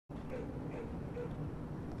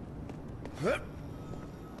No,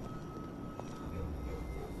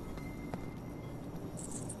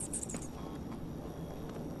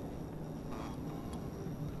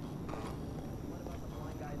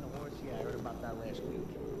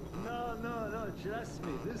 trust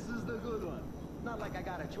me, this is the good one. Not like I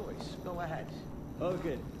got a choice. Go ahead.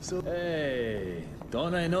 Okay, so... Hey,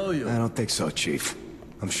 don't I know you? I don't think so, Chief.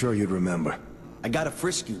 I'm sure you'd remember. I gotta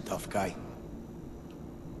frisk you, tough guy.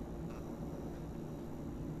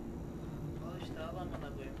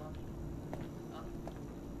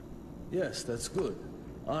 Yes, that's good.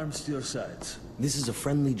 Arms to your sides. This is a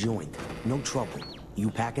friendly joint. No trouble. You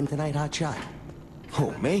packing tonight, hotshot?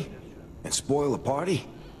 Oh, me? And spoil a party?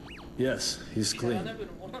 Yes, he's clean.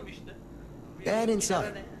 Head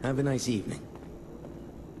inside. Have a nice evening.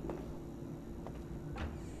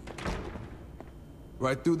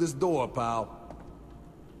 Right through this door, pal.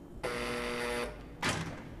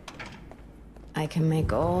 I can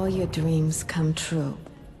make all your dreams come true.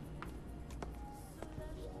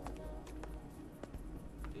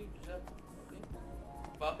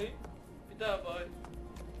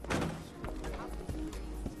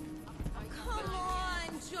 Come on,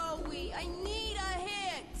 Joey. I need a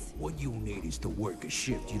hit. What you need is to work a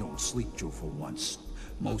shift you don't sleep through for once.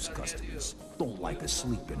 Most customers don't like a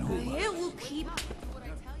sleeping A hoover. hit will keep...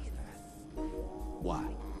 Why?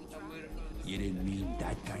 You didn't mean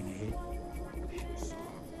that kind of hit?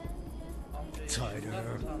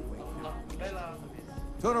 Tighter.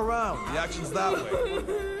 Turn around. The action's that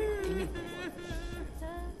way.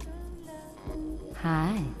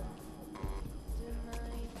 Hi.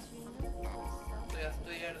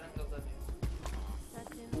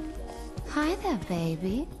 Hi there,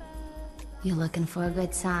 baby. You looking for a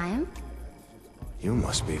good time? You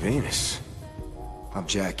must be Venus. I'm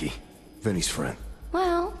Jackie, Vinny's friend.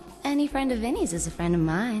 Well, any friend of Vinny's is a friend of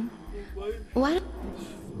mine. Why don't...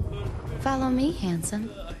 Follow me, handsome.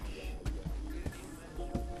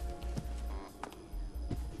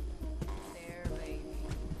 There, baby.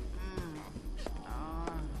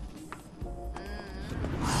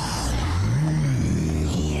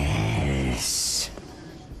 Yes.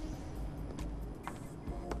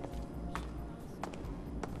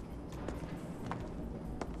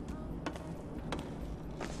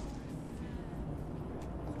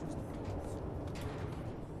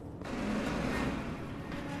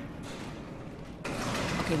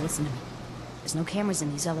 Okay, listen to me. There's no cameras in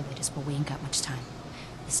these elevators, but we ain't got much time.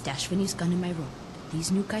 I stashed Vinny's gun in my room. If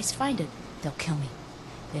these new guys find it, they'll kill me.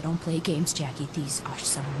 They don't play games, Jackie. These are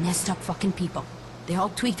some messed up fucking people. They're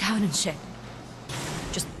all tweaked out and shit.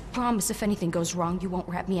 Just promise if anything goes wrong, you won't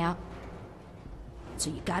rat me out. So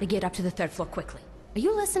you gotta get up to the 3rd floor quickly. Are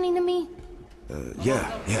you listening to me?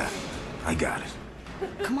 Yeah, I got it.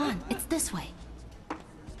 Come on, it's this way.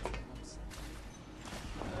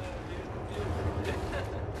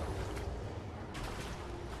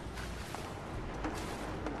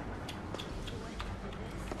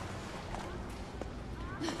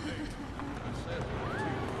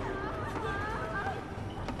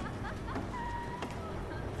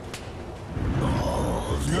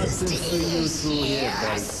 Nothing for you two here,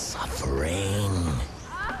 buddy. Suffering.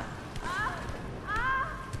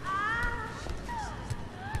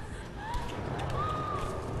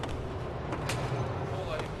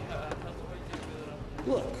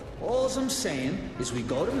 Look, all I'm saying is we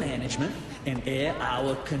go to management and air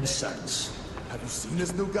our concerns. Have you seen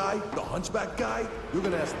this new guy? The hunchback guy? You're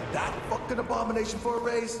gonna ask that fucking abomination for a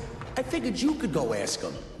raise? I figured you could go ask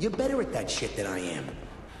him. You're better at that shit than I am.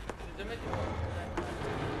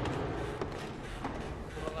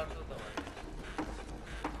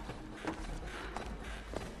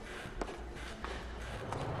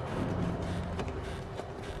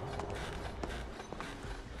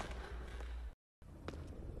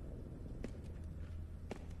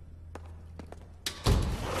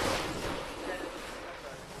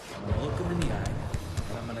 I'm gonna look him in the eye,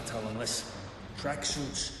 and I'm gonna tell him, listen,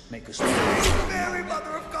 tracksuits make us... Mary,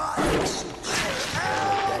 Mother of God!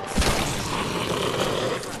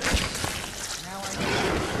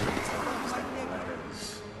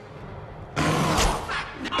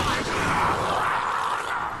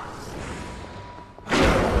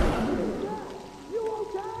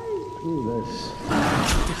 Ooh, this.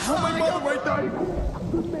 Oh, my mother right there!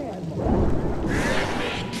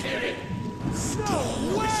 No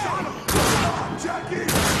way! Come on, Jackie!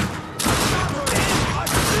 I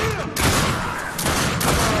see him!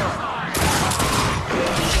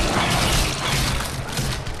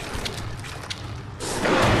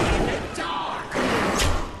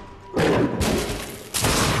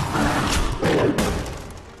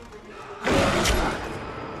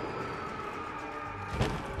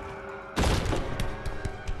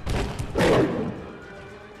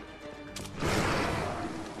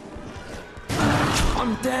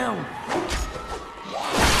 Get down!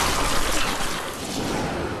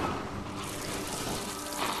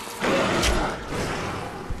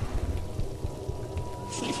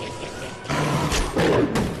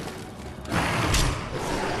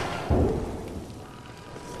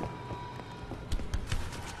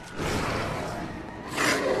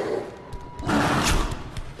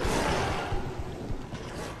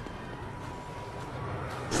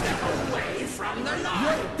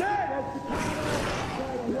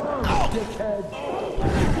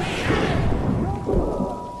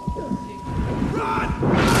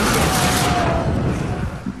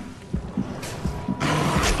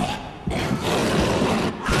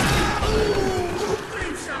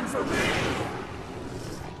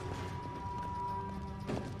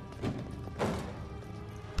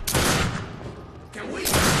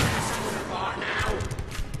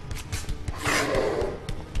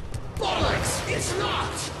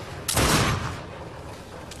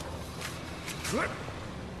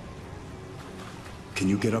 Can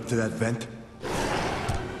you get up to that vent?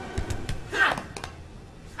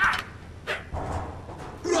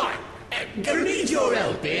 Right, gonna need your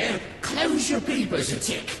help here. Close your peepers a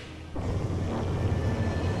tick.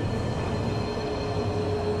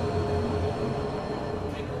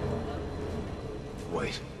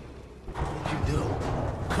 Wait. What'd you do?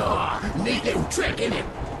 Ah, neat little trick, innit?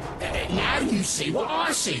 Now you see what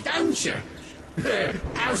I see, don't you?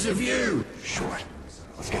 How's the view? Short.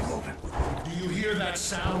 Let's get moving. Do you hear that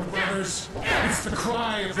sound, brothers? It's the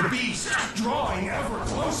cry of the beast, drawing ever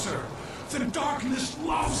closer. The darkness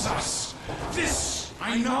loves us. This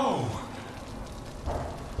I know.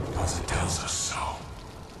 Because it tells us so.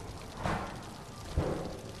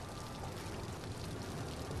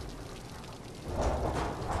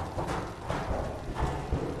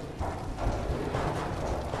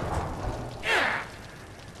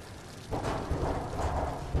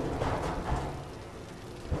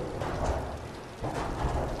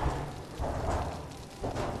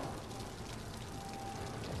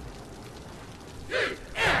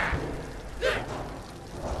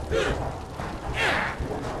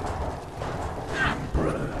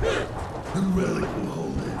 The relic will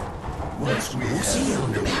hold it. Once we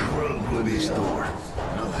have the world will be store.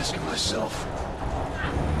 I'll ask him myself.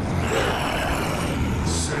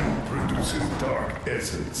 Sin produces dark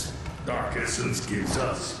essence. Dark essence gives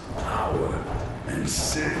us power. And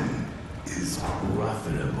sin is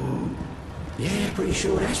profitable. Yeah, pretty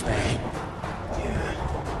sure that's bad.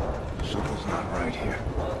 Yeah. Something's not right here.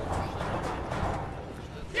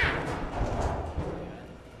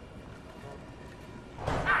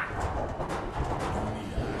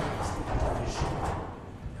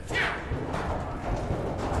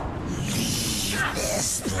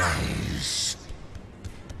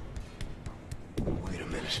 Wait a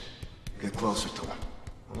minute. Get closer to him.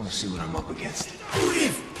 I want to see what I'm up against.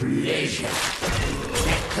 With pleasure.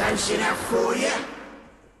 That close enough for you?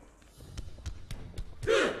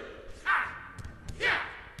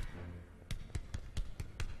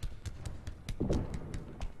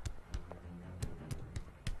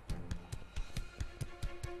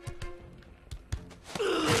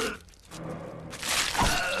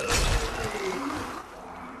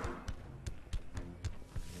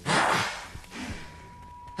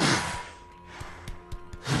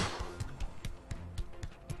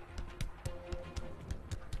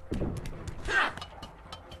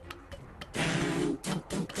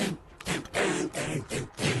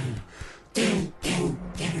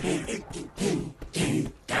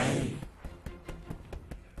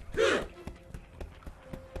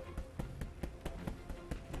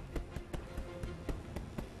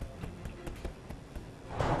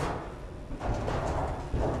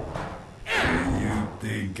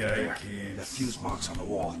 I can. The fuse marks on the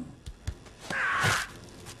wall.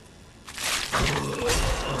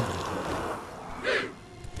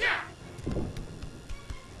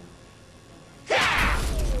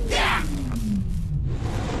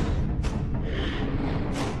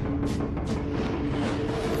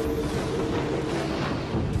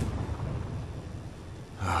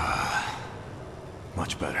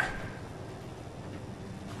 Much better.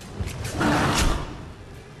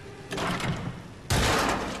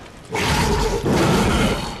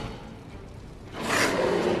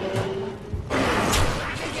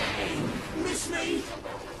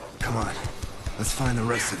 Come on, let's find the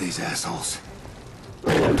rest of these assholes.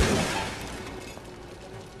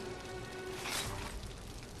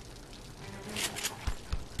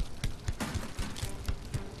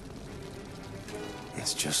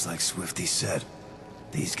 It's just like Swifty said.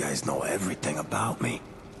 These guys know everything about me.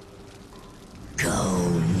 Go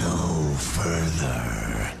no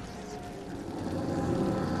further.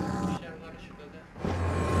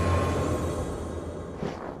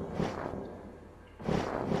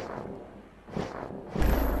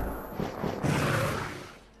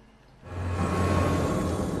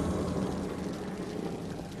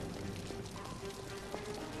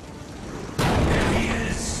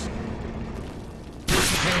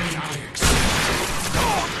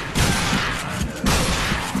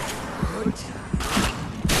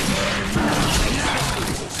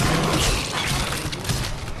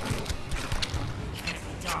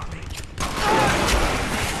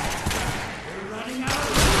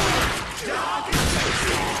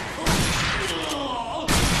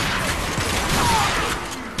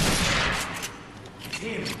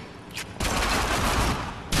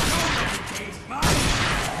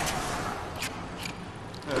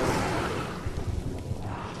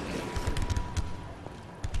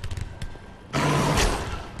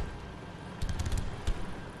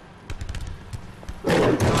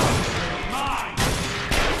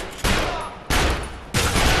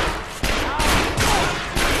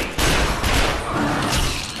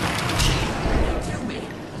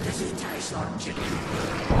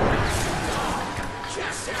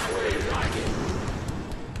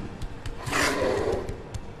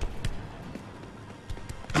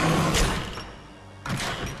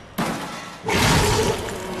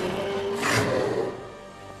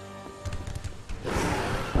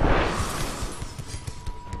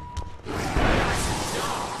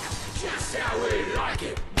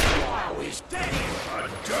 A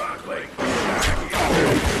darkling.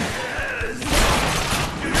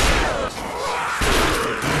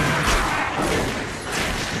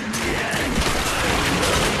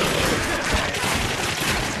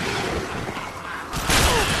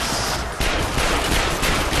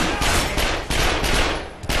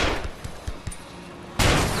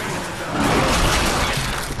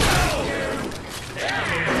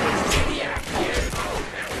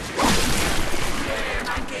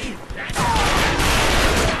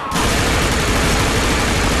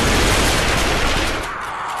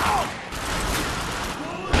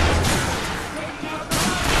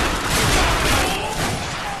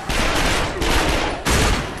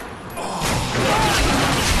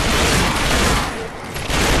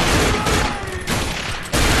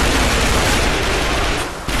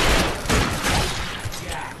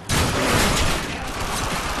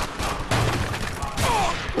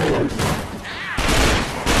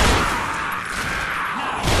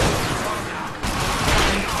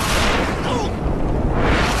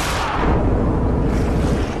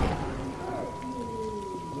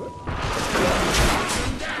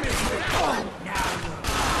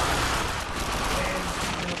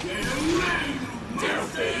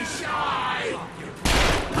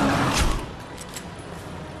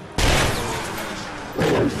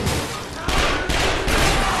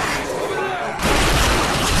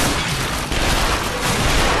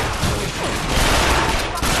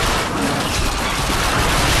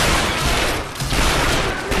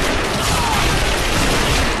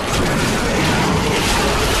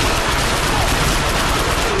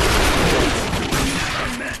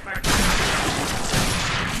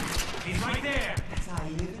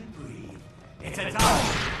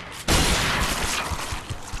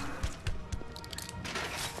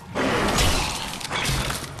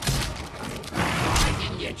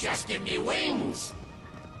 Just give me wings.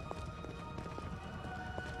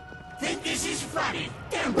 Think this is funny,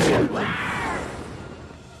 don't you?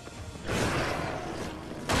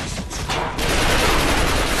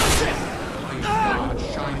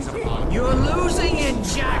 You're losing it,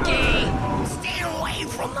 Jackie! Stay away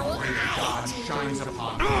from the light! God shines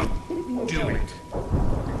upon you. Do it.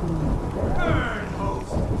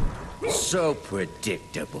 So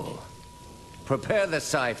predictable. Prepare the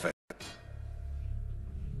cipher.